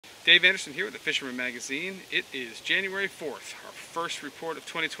Dave Anderson here with the Fisherman magazine. It is January 4th, our first report of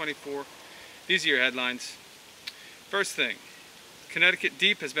 2024. These are your headlines. First thing, Connecticut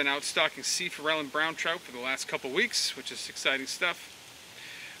Deep has been out stocking Seeforellen brown trout for the last couple weeks, which is exciting stuff.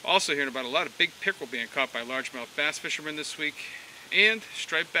 Also hearing about a lot of big pickerel being caught by largemouth bass fishermen this week. And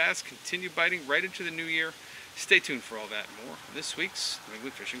striped bass continue biting right into the new year. Stay tuned for all that and more on this week's New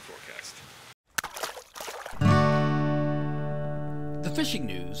England Fishing Forecast. The Fishing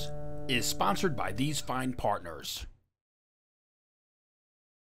News is sponsored by these fine partners.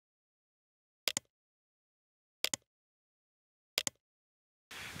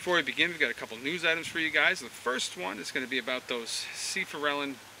 Before we begin, we've got a couple news items for you guys. The first one is going to be about those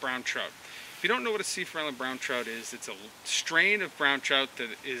Seeforellen brown trout. If you don't know what a Seeforellen brown trout is, it's a strain of brown trout that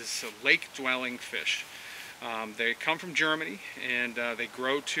is a lake-dwelling fish. They come from Germany and they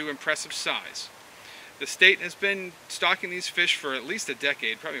grow to impressive size. The state has been stocking these fish for at least a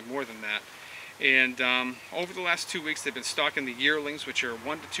decade, probably more than that. And over the last 2 weeks, they've been stocking the yearlings, which are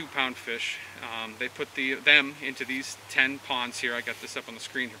 1 to 2 pound fish. They put them into these 10 ponds here. I got this up on the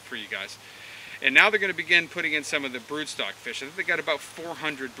screen here for you guys. And now they're going to begin putting in some of the broodstock fish. I think they got about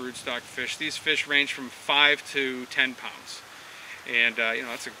 400 broodstock fish. These fish range from 5 to 10 pounds. And you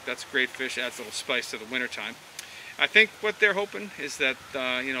know, that's a great fish. Adds a little spice to the wintertime. I think what they're hoping is that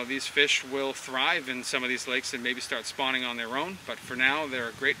you know, these fish will thrive in some of these lakes and maybe start spawning on their own. But for now, they're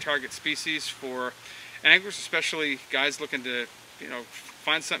a great target species for anglers, especially guys looking to, you know,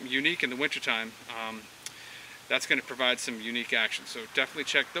 find something unique in the wintertime. That's going to provide some unique action. So definitely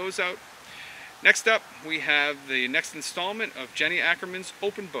check those out. Next up, we have the next installment of Jenni Ackerman's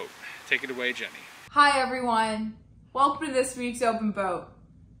Open Boat. Take it away, Jenni. Hi everyone. Welcome to this week's Open Boat.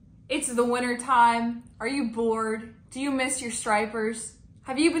 It's the winter time. Are you bored? Do you miss your stripers?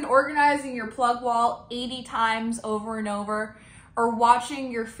 Have you been organizing your plug wall 80 times over and over? Or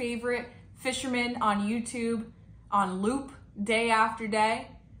watching your favorite fishermen on YouTube on loop day after day?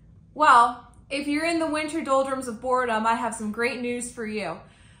 Well, if you're in the winter doldrums of boredom, I have some great news for you.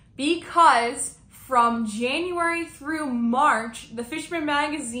 Because from January through March, the Fisherman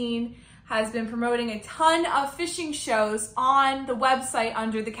magazine has been promoting a ton of fishing shows on the website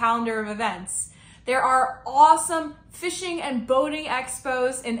under the calendar of events. There are awesome fishing and boating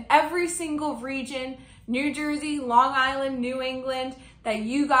expos in every single region, New Jersey, Long Island, New England, that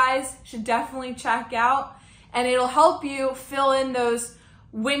you guys should definitely check out. And it'll help you fill in those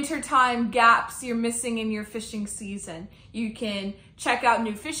wintertime gaps you're missing in your fishing season. You can check out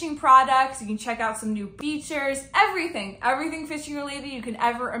new fishing products, you can check out some new features, everything fishing related you can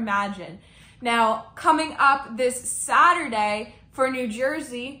ever imagine. Now, coming up this Saturday for New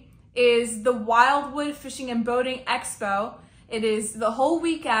Jersey is the Wildwood Fishing and Boating Expo. It is the whole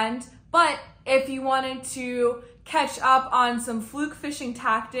weekend, but if you wanted to catch up on some fluke fishing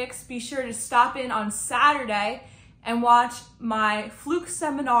tactics, be sure to stop in on Saturday and watch my fluke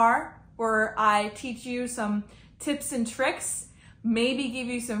seminar where I teach you some tips and tricks, maybe give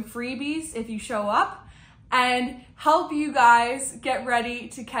you some freebies if you show up, and help you guys get ready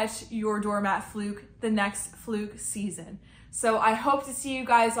to catch your doormat fluke the next fluke season. So I hope to see you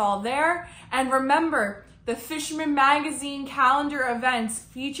guys all there. And remember, the Fisherman magazine calendar events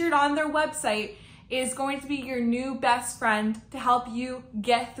featured on their website is going to be your new best friend to help you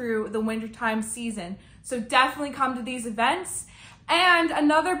get through the wintertime season. So definitely come to these events. And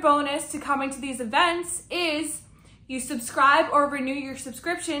another bonus to coming to these events is you subscribe or renew your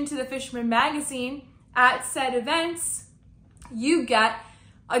subscription to the Fisherman magazine at said events. You get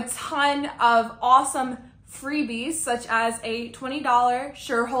a ton of awesome freebies such as a $20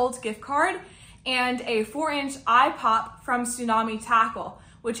 SureHold gift card and a 4-inch eye pop from Tsunami Tackle,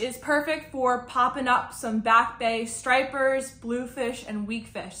 which is perfect for popping up some back bay stripers, bluefish, and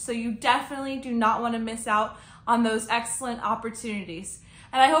weakfish. So you definitely do not want to miss out on those excellent opportunities.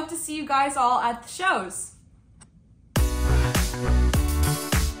 And I hope to see you guys all at the shows.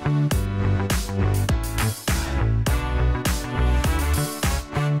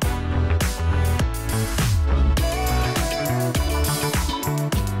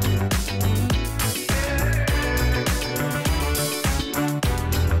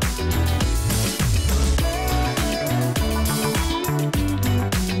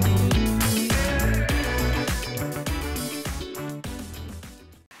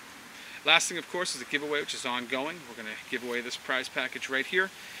 Last thing, of course, is a giveaway, which is ongoing. We're going to give away this prize package right here.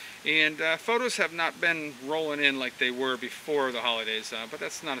 And photos have not been rolling in like they were before the holidays, but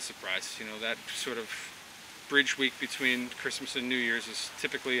that's not a surprise. You know, that sort of bridge week between Christmas and New Year's is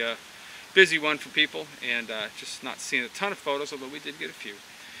typically a busy one for people, and just not seeing a ton of photos, although we did get a few.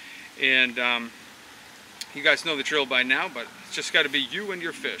 And You guys know the drill by now, but it's just got to be you and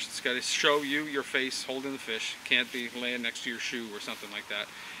your fish. It's got to show you your face holding the fish. Can't be laying next to your shoe or something like that.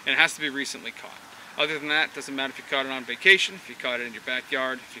 And it has to be recently caught. Other than that, it doesn't matter if you caught it on vacation, if you caught it in your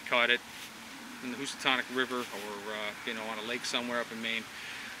backyard, if you caught it in the Housatonic River, or on a lake somewhere up in Maine.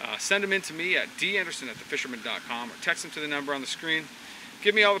 Send them in to me at danderson@thefisherman.com, or text them to the number on the screen.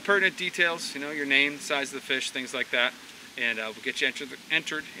 Give me all the pertinent details, your name, the size of the fish, things like that, and we'll get you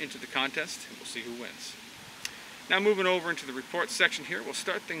entered into the contest, and we'll see who wins. Now moving over into the report section here, we'll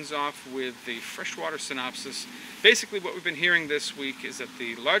start things off with the freshwater synopsis. Basically what we've been hearing this week is that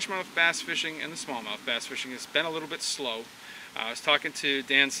the largemouth bass fishing and the smallmouth bass fishing has been a little bit slow. I was talking to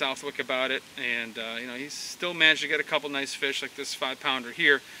Dan Southwick about it, and he's still managed to get a couple nice fish like this 5-pounder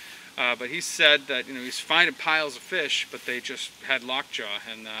here. But he said that he's finding piles of fish, but they just had lockjaw,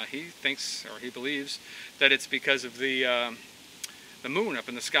 and he thinks, or he believes, that it's because of the moon up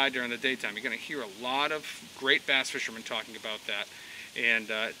in the sky during the daytime. You're going to hear a lot of great bass fishermen talking about that, and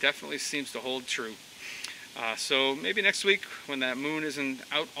it definitely seems to hold true. So maybe next week, when that moon isn't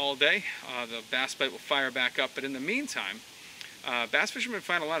out all day, the bass bite will fire back up. But in the meantime, bass fishermen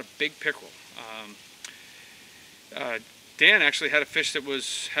find a lot of big pickerel. Dan actually had a fish that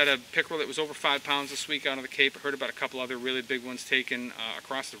had a pickerel that was over 5 pounds this week out of the Cape. I heard about a couple other really big ones taken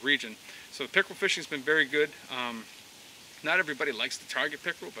across the region. So the pickerel fishing has been very good. Not everybody likes the target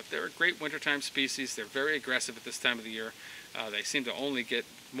pickerel, but they're a great wintertime species. They're very aggressive at this time of the year. They seem to only get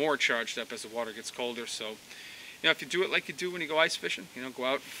more charged up as the water gets colder. So, if you do it like you do when you go ice fishing, go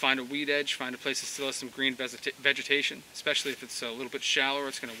out, find a weed edge, find a place that still has some green vegetation, especially if it's a little bit shallower.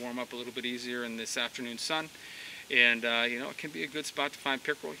 It's going to warm up a little bit easier in this afternoon sun. And, it can be a good spot to find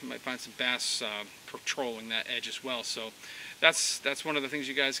pickerel. You might find some bass patrolling that edge as well. So that's one of the things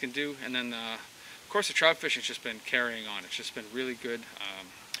you guys can do. And then, of course, the trout fishing's just been carrying on. It's just been really good.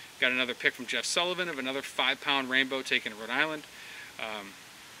 Got another pick from Jeff Sullivan of another 5-pound rainbow taken in Rhode Island.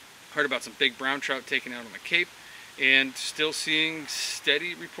 Heard about some big brown trout taken out on the Cape. And still seeing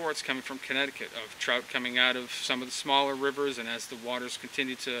steady reports coming from Connecticut of trout coming out of some of the smaller rivers. And as the waters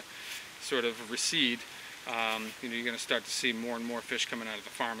continue to sort of recede, you're going to start to see more and more fish coming out of the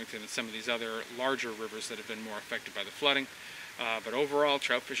Farmington and some of these other larger rivers that have been more affected by the flooding. But overall,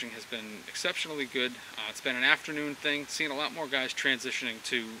 trout fishing has been exceptionally good. It's been an afternoon thing. Seeing a lot more guys transitioning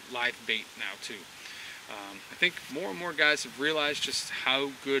to live bait now too. I think more and more guys have realized just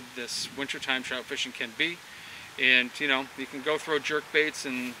how good this wintertime trout fishing can be. And you can go throw jerk baits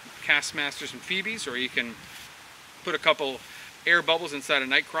and Castmasters and Phoebes, or you can put a couple air bubbles inside a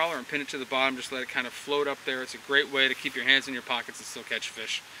night crawler and pin it to the bottom, just let it kind of float up there. It's a great way to keep your hands in your pockets and still catch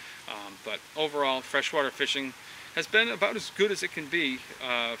fish. But overall, freshwater fishing has been about as good as it can be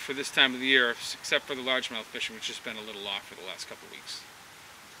for this time of the year, except for the largemouth fishing, which has been a little off for the last couple of weeks.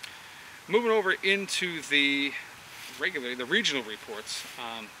 Moving over into the regional reports.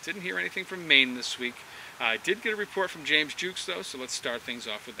 Didn't hear anything from Maine this week. I did get a report from James Jewkes though, so let's start things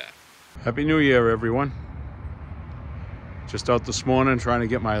off with that. Happy New Year, everyone. Just out this morning trying to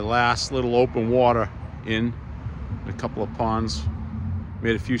get my last little open water in a couple of ponds.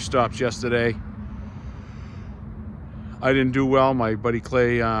 Made a few stops yesterday. I didn't do well. My buddy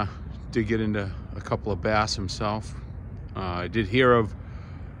Clay did get into a couple of bass himself. I did hear of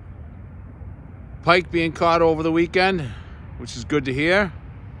pike being caught over the weekend, which is good to hear.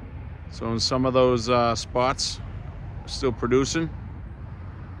 So in some of those spots, still producing.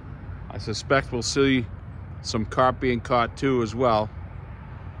 I suspect we'll see some carp being caught too as well,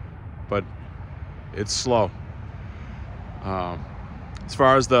 but it's slow. As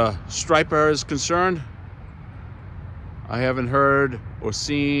far as the striper is concerned, I haven't heard or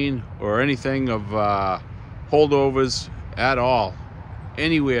seen or anything of holdovers at all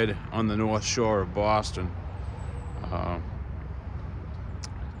anywhere on the north shore of Boston.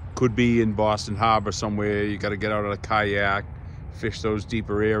 Could be in Boston Harbor somewhere. You got to get out of a kayak, fish those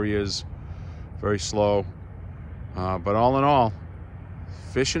deeper areas. Very slow. But all in all,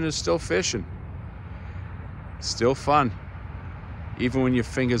 fishing is still fishing. Still fun, even when your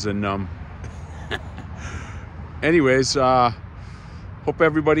fingers are numb. Anyways, hope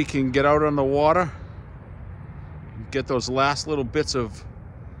everybody can get out on the water, get those last little bits of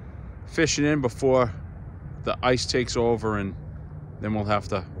fishing in before the ice takes over, and then we'll have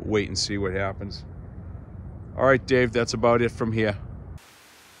to wait and see what happens. All right, Dave, that's about it from here.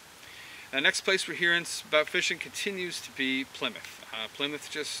 The next place we're hearing about fishing continues to be Plymouth. Plymouth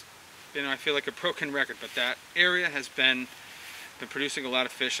just, I feel like a broken record, but that area has been producing a lot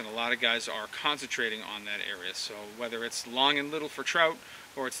of fish, and a lot of guys are concentrating on that area. So whether it's long and little for trout,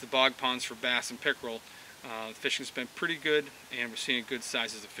 or it's the bog ponds for bass and pickerel, the fishing's been pretty good, and we're seeing good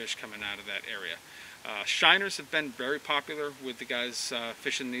sizes of fish coming out of that area. Shiners have been very popular with the guys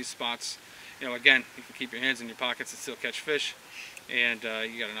fishing these spots. You know, again, you can keep your hands in your pockets and still catch fish, and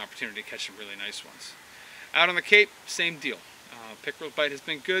you got an opportunity to catch some really nice ones. Out on the Cape, same deal. Pickerel bite has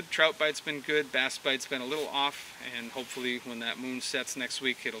been good, trout bite's been good, bass bite's been a little off, and hopefully when that moon sets next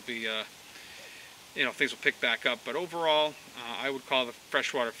week, it'll be, you know, things will pick back up. But overall, I would call the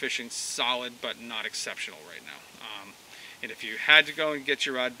freshwater fishing solid, but not exceptional right now. And if you had to go and get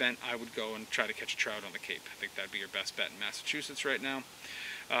your rod bent, I would go and try to catch a trout on the Cape. I think that'd be your best bet in Massachusetts right now.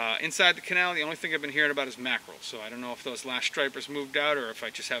 Inside the canal, the only thing I've been hearing about is mackerel. So I don't know if those last stripers moved out or if I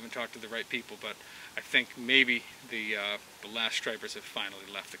just haven't talked to the right people, but I think maybe the last stripers have finally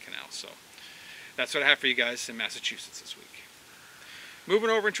left the canal. So that's what I have for you guys in Massachusetts this week. Moving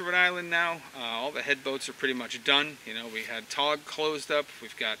over into Rhode Island now, all the head boats are pretty much done. You know, we had Tog closed up,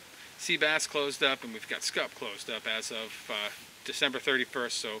 we've got sea bass closed up, and we've got scup closed up as of December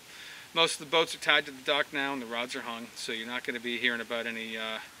 31st. So most of the boats are tied to the dock now and the rods are hung, so you're not going to be hearing about any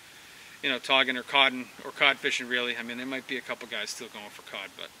you know, togging or cod fishing really. I mean, there might be a couple guys still going for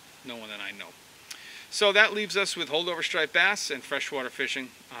cod, but no one that I know. So that leaves us with holdover striped bass and freshwater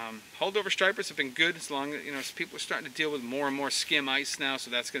fishing. Holdover stripers have been good as long as, you know, as people are starting to deal with more and more skim ice now,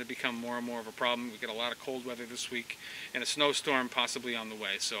 so that's going to become more and more of a problem. We get a lot of cold weather this week and a snowstorm possibly on the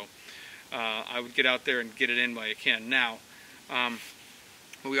way, so I would get out there and get it in while you can. Now,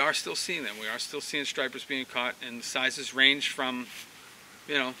 we are still seeing them. We are still seeing stripers being caught, and the sizes range from,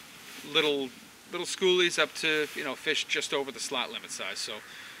 you know, little schoolies up to, you know, fish just over the slot limit size. So,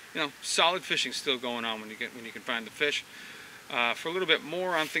 you know, solid fishing still going on when you can find the fish. For a little bit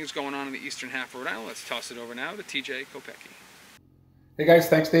more on things going on in the eastern half of Rhode Island, let's toss it over now to TJ Kopecky. Hey guys,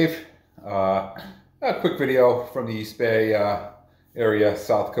 thanks Dave. A quick video from the East Bay area,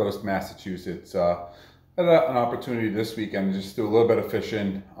 South Coast, Massachusetts. Had an opportunity this weekend to just do a little bit of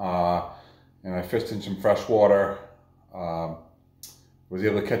fishing, and I fished in some freshwater. Was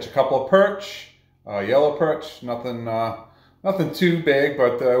able to catch a couple of perch, yellow perch, nothing too big,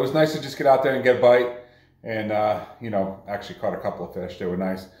 but it was nice to just get out there and get a bite, and you know, actually caught a couple of fish. They were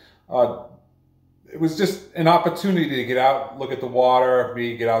nice. It was just an opportunity to get out, look at the water,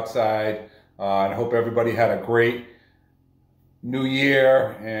 get outside, and I hope everybody had a great new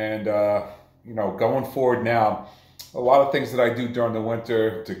year. And you know, going forward now, a lot of things that I do during the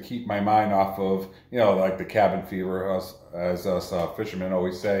winter to keep my mind off of, you know, like the cabin fever, as us fishermen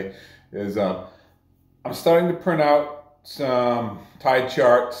always say, is I'm starting to print out some tide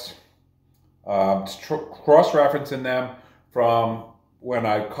charts, cross-referencing them from when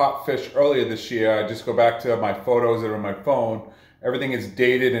I caught fish earlier this year. I just go back to my photos that are on my phone. Everything is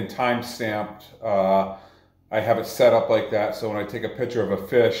dated and time-stamped. I have it set up like that, so when I take a picture of a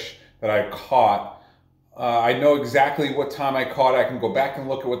fish that I caught, I know exactly what time I caught. I can go back and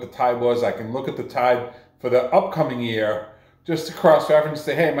look at what the tide was. I can look at the tide for the upcoming year just to cross-reference and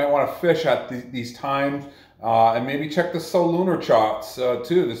say, hey, I might want to fish at these times, and maybe check the lunar charts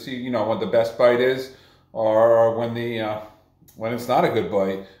too to see, you know, what the best bite is, or when it's not a good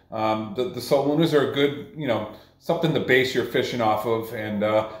bite. The lunars are a good, you know, something to base your fishing off of, and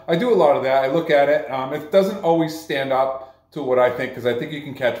I do a lot of that. I look at it. It doesn't always stand up to what I think, because I think you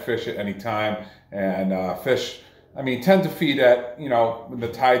can catch fish at any time, and fish, I mean, tend to feed at, you know, when the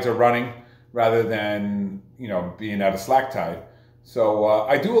tides are running rather than, you know, being at a slack tide. So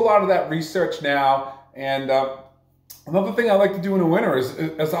I do a lot of that research now, and another thing I like to do in the winter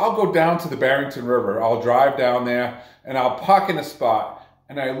is I'll go down to the Barrington River. I'll drive down there and I'll park in a spot,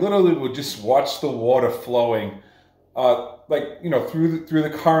 and I literally would just watch the water flowing, like, you know, through the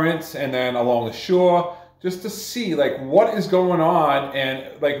currents and then along the shore, just to see like what is going on,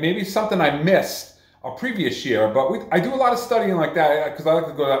 and like maybe something I missed a previous year. But I do a lot of studying like that, because I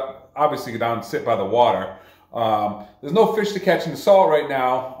like to obviously go down and sit by the water. There's no fish to catch in the salt right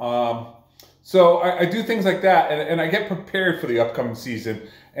now. So I do things like that, and I get prepared for the upcoming season.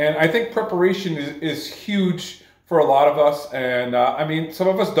 And I think preparation is huge for a lot of us. And I mean, some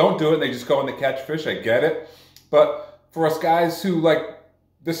of us don't do it, and they just go in to catch fish. I get it. But for us guys who, like,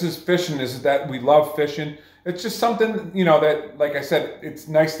 this is fishing, is that we love fishing. It's just something, you know, that, like I said, it's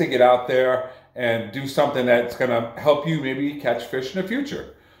nice to get out there and do something that's going to help you maybe catch fish in the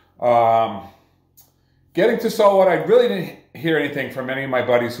future. Getting to saltwater, I really didn't hear anything from any of my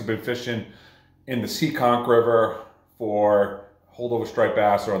buddies who've been fishing in the Seekonk River for holdover striped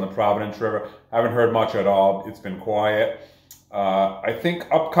bass or on the Providence River. I haven't heard much at all. It's been quiet. I think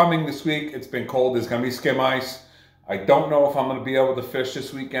upcoming this week, it's been cold. There's going to be skim ice. I don't know if I'm going to be able to fish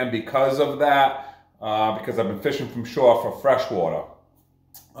this weekend because of that, because I've been fishing from shore for freshwater.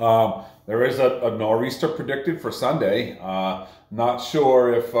 There is a nor'easter predicted for Sunday. Not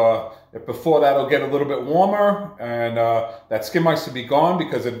sure if before that'll get a little bit warmer and that skim ice will be gone,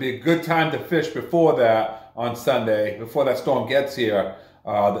 because it'd be a good time to fish before that on Sunday, before that storm gets here.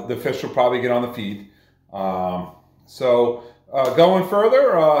 The fish will probably get on the feed. So going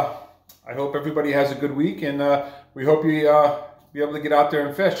further, I hope everybody has a good week, and we hope you be able to get out there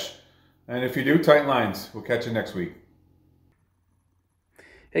and fish. And if you do, tight lines. We'll catch you next week.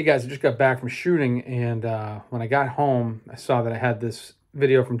 Hey guys, I just got back from shooting, and when I got home, I saw that I had this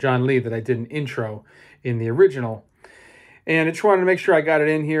video from John Lee that I did an intro in the original. And I just wanted to make sure I got it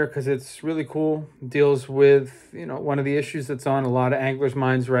in here because it's really cool. It deals with, you know, one of the issues that's on a lot of anglers'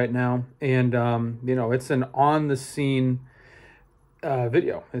 minds right now. And, you know, it's an on-the-scene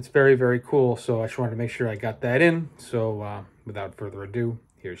video. It's very, very cool. So I just wanted to make sure I got that in. So without further ado,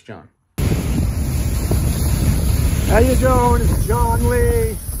 here's John. How you doing? It's John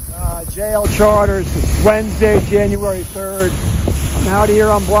Lee, JL Charters. It's Wednesday, January 3rd. I'm out here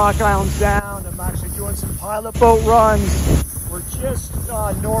on Block Island Sound. I'm actually doing some pilot boat runs. We're just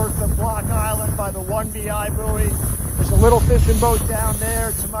north of Block Island by the 1BI buoy. There's a little fishing boat down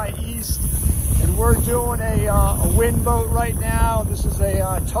there to my east. And we're doing a wind boat right now. This is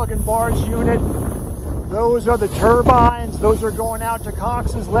a tug and barge unit. Those are the turbines. Those are going out to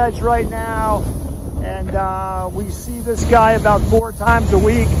Cox's Ledge right now. And we see this guy about 4 times a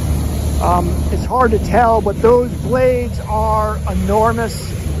week. It's hard to tell, but those blades are enormous.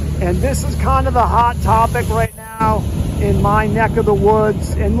 And this is kind of the hot topic right now in my neck of the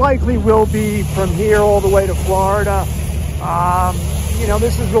woods, and likely will be from here all the way to Florida. You know,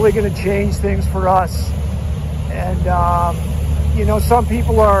 this is really going to change things for us. And, you know, some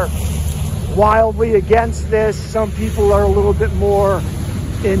people are wildly against this. Some people are a little bit more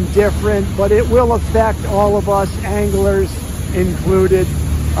indifferent, but it will affect all of us, anglers included.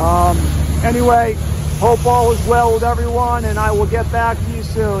 Anyway, hope all is well with everyone, and I will get back to you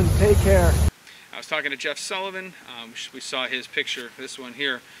soon. Take care. I was talking to Jeff Sullivan. We saw his picture, this one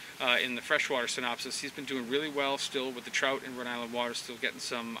here, in the freshwater synopsis. He's been doing really well still with the trout in Rhode Island water, still getting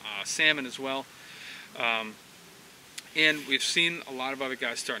some salmon as well. And we've seen a lot of other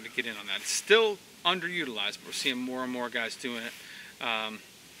guys starting to get in on that. It's still underutilized, but we're seeing more and more guys doing it.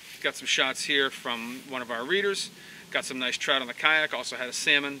 Got some shots here from one of our readers. Got some nice trout on the kayak. Also had a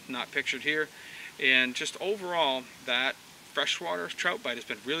salmon, not pictured here. And just overall, that freshwater trout bite has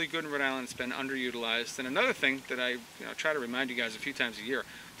been really good in Rhode Island. It's been underutilized. And another thing that I try to remind you guys a few times a year,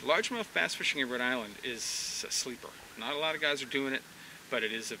 the largemouth bass fishing in Rhode Island is a sleeper. Not a lot of guys are doing it, but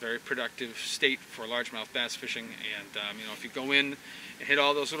it is a very productive state for largemouth bass fishing. And you know, if you go in and hit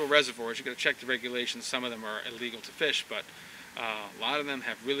all those little reservoirs, you got to check the regulations. Some of them are illegal to fish, but a lot of them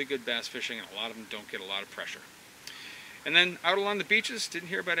have really good bass fishing, and a lot of them don't get a lot of pressure. And then out along the beaches, didn't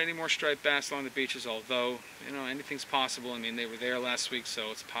hear about any more striped bass along the beaches, although, you know, anything's possible. I mean, they were there last week, so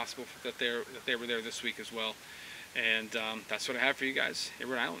it's possible that they were there this week as well. And that's what I have for you guys in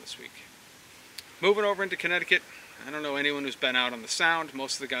Rhode Island this week. Moving over into Connecticut, I don't know anyone who's been out on the Sound.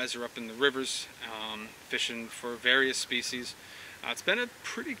 Most of the guys are up in the rivers fishing for various species. It's been a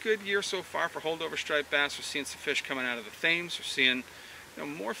pretty good year so far for holdover striped bass. We're seeing some fish coming out of the Thames. We're seeing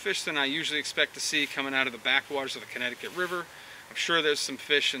more fish than I usually expect to see coming out of the backwaters of the Connecticut River. I'm sure there's some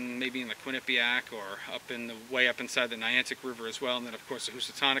fish maybe in the Quinnipiac or way up inside the Niantic River as well. And then of course the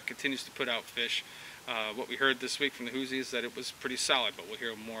Housatonic continues to put out fish. What we heard this week from the Hoosies is that it was pretty solid, but we'll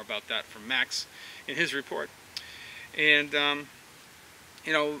hear more about that from Max in his report. And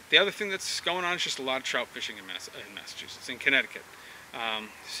you know, the other thing that's going on is just a lot of trout fishing in Massachusetts, in Connecticut.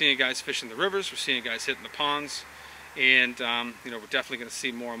 Seeing guys fishing the rivers, we're seeing guys hitting the ponds, and you know, we're definitely going to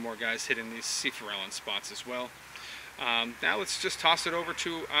see more and more guys hitting these Seeforellen spots as well. Now let's just toss it over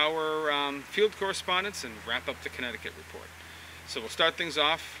to our field correspondents and wrap up the Connecticut report. So we'll start things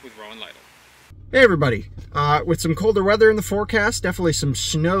off with Rowan Lytle. Hey everybody, with some colder weather in the forecast, definitely some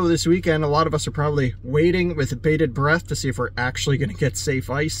snow this weekend. A lot of us are probably waiting with bated breath to see if we're actually going to get safe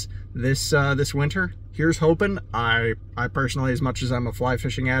ice this winter. Here's hoping. I personally, as much as I'm a fly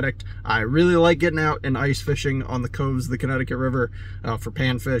fishing addict, I really like getting out and ice fishing on the coves of the Connecticut River for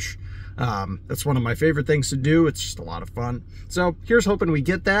panfish. That's one of my favorite things to do. It's just a lot of fun. So here's hoping we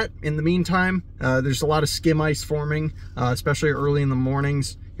get that. In the meantime, there's a lot of skim ice forming, especially early in the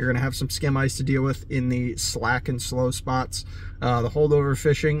mornings. You're going to have some skim ice to deal with in the slack and slow spots. The holdover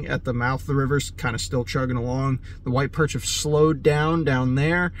fishing at the mouth of the river's kind of still chugging along. The white perch have slowed down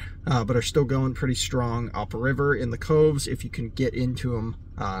there, but are still going pretty strong upriver in the coves if you can get into them,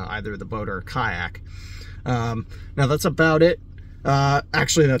 either the boat or a kayak. Now that's about it.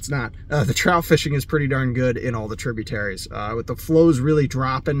 Actually, that's not. The trout fishing is pretty darn good in all the tributaries. With the flows really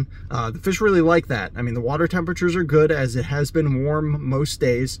dropping, the fish really like that. I mean, the water temperatures are good as it has been warm most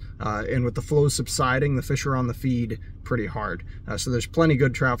days, and with the flows subsiding, the fish are on the feed pretty hard. So there's plenty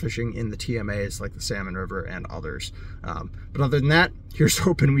good trout fishing in the TMAs like the Salmon River and others. But other than that, here's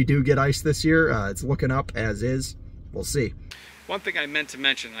hoping we do get ice this year. It's looking up as is. We'll see. One thing I meant to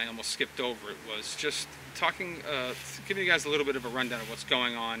mention, I almost skipped over it, was just talking, giving you guys a little bit of a rundown of what's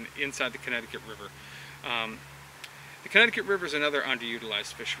going on inside the Connecticut River. The Connecticut River is another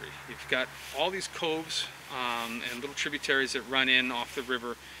underutilized fishery. You've got all these coves and little tributaries that run in off the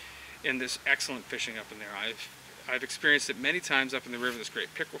river, and there's excellent fishing up in there. I've experienced it many times up in the river. There's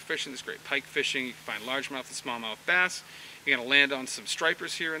great pickerel fishing, there's great pike fishing. You can find largemouth and smallmouth bass. You're going to land on some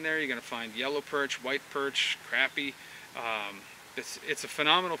stripers here and there. You're going to find yellow perch, white perch, crappie. It's a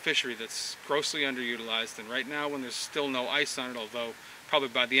phenomenal fishery that's grossly underutilized, and right now when there's still no ice on it, although probably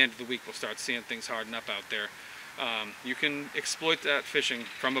by the end of the week we'll start seeing things harden up out there, you can exploit that fishing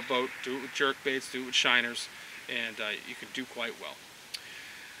from a boat, do it with jerk baits, do it with shiners, and you can do quite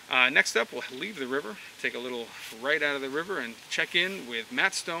well. Next up, we'll leave the river, take a little right out of the river, and check in with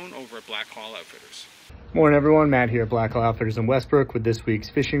Matt Stone over at Black Hall Outfitters. Morning everyone, Matt here at Black Hall Outfitters in Westbrook with this week's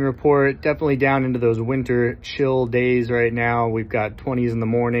fishing report. Definitely down into those winter chill days right now. We've got 20s in the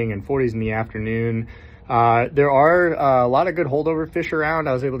morning and 40s in the afternoon. There are a lot of good holdover fish around.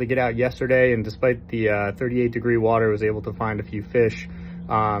 I was able to get out yesterday, and despite the 38-degree water, I was able to find a few fish.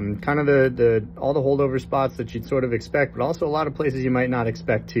 Kind of all the holdover spots that you'd sort of expect, but also a lot of places you might not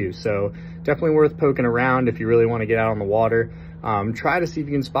expect too. So definitely worth poking around if you really want to get out on the water. Try to see if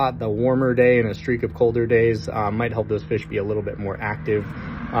you can spot the warmer day and a streak of colder days. Might help those fish be a little bit more active.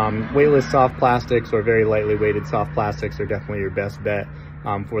 Weightless soft plastics or very lightly weighted soft plastics are definitely your best bet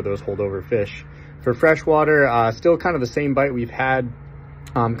for those holdover fish. For freshwater, still kind of the same bite we've had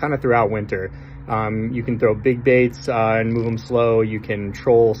kind of throughout winter. You can throw big baits and move them slow. You can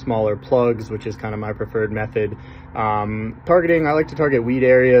troll smaller plugs, which is kind of my preferred method. Targeting, I like to target weed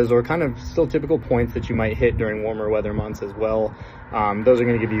areas or kind of still typical points that you might hit during warmer weather months as well. Those are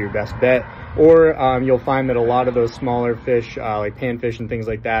going to give you your best bet. Or you'll find that a lot of those smaller fish, like panfish and things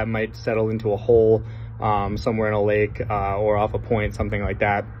like that, might settle into a hole somewhere in a lake or off a point, something like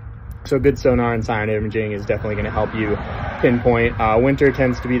that. So good sonar and cyanide imaging is definitely going to help you pinpoint. Winter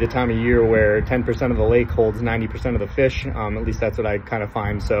tends to be the time of year where 10% of the lake holds 90% of the fish. At least that's what I kind of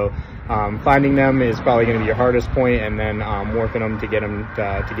find. So finding them is probably going to be your hardest point, and then working them to get them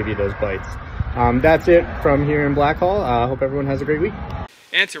to give you those bites. That's it from here in Black Hall. Hope everyone has a great week.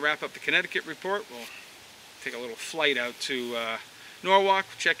 And to wrap up the Connecticut report, we'll take a little flight out to Norwalk.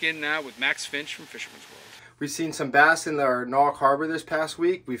 Check in now with Max Finch from Fisherman's World. We've seen some bass in our Norwalk Harbor this past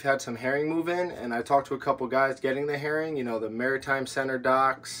week. We've had some herring move in, and I talked to a couple guys getting the herring, you know, the Maritime Center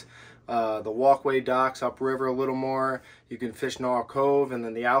docks, the walkway docks upriver a little more. You can fish Norwalk Cove and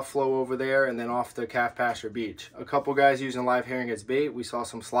then the outflow over there, and then off the Calf Pasture Beach. A couple guys using live herring as bait. We saw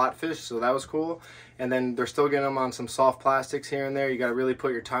some slot fish, so that was cool. And then they're still getting them on some soft plastics here and there. You got to really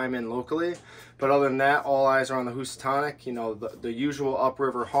put your time in locally. But other than that, all eyes are on the Housatonic. You know, the usual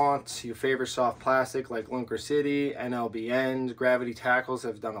upriver haunts, your favorite soft plastic like Lunker City, NLBNs, Gravity Tackles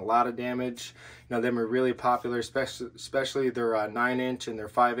have done a lot of damage. You know, them are really popular, especially their 9-inch and their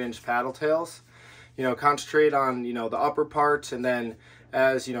 5-inch paddle tails. You know, concentrate on, you know, the upper parts, and then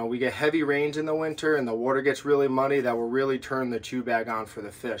as, you know, we get heavy rains in the winter and the water gets really muddy, that will really turn the chew bag on for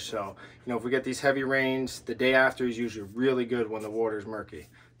the fish. So, you know, if we get these heavy rains, the day after is usually really good when the water's murky.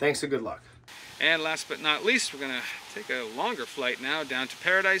 Thanks and good luck. And last but not least, we're going to take a longer flight now down to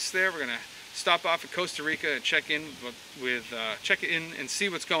Paradise there. We're going to stop off at Costa Rica and check in and see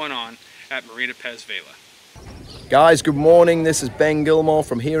what's going on at Marina Pez Vela. Guys, good morning. This is Ben Gilmore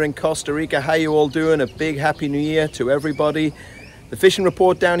from here in Costa Rica. How you all doing? A big happy new year to everybody. The fishing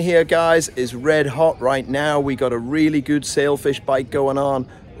report down here, guys, is red hot right now. We got a really good sailfish bite going on.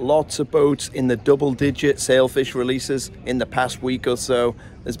 Lots of boats in the double-digit sailfish releases in the past week or so.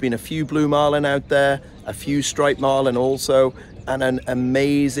 There's been a few blue marlin out there, a few striped marlin also, and an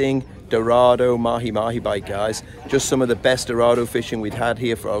amazing Dorado mahi-mahi bite, guys. Just some of the best Dorado fishing we've had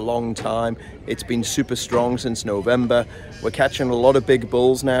here for a long time. It's been super strong since November. We're catching a lot of big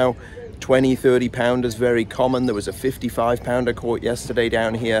bulls now. 20, 30 pounders, very common. There was a 55 pounder caught yesterday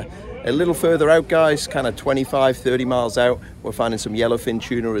down here. A little further out, guys, kind of 25, 30 miles out, we're finding some yellowfin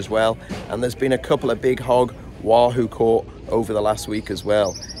tuna as well. And there's been a couple of big hog wahoo caught over the last week as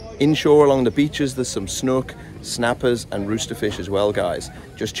well. Inshore along the beaches, there's some snook, snappers and roosterfish as well, guys.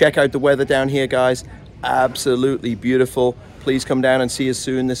 Just check out the weather down here, guys. Absolutely beautiful. Please come down and see us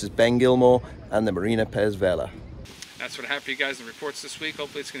soon. This is Ben Gilmore and the Marina Pez Vela. That's what I have for you guys in the reports this week.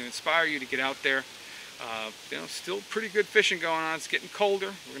 Hopefully it's going to inspire you to get out there. You know, still pretty good fishing going on. It's getting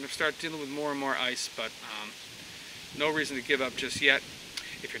colder. We're going to start dealing with more and more ice, but no reason to give up just yet.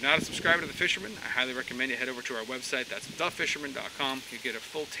 If you're not a subscriber to The Fisherman, I highly recommend you head over to our website. That's thefisherman.com. You get a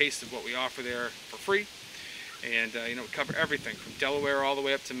full taste of what we offer there for free. And, you know, we cover everything from Delaware all the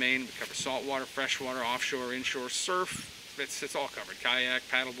way up to Maine. We cover saltwater, freshwater, offshore, inshore, surf. It's all covered. Kayak,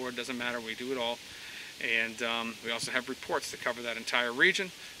 paddleboard, doesn't matter. We do it all. And we also have reports that cover that entire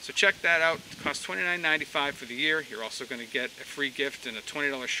region. So check that out. It costs $29.95 for the year. You're also going to get a free gift and a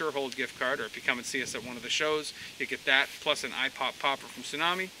 $20 SureHold gift card. Or if you come and see us at one of the shows, you get that plus an iPop popper from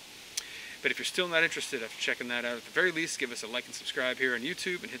Tsunami. But if you're still not interested after checking that out, at the very least, give us a like and subscribe here on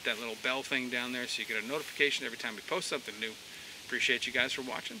YouTube and hit that little bell thing down there so you get a notification every time we post something new. Appreciate you guys for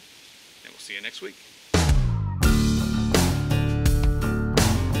watching, and we'll see you next week.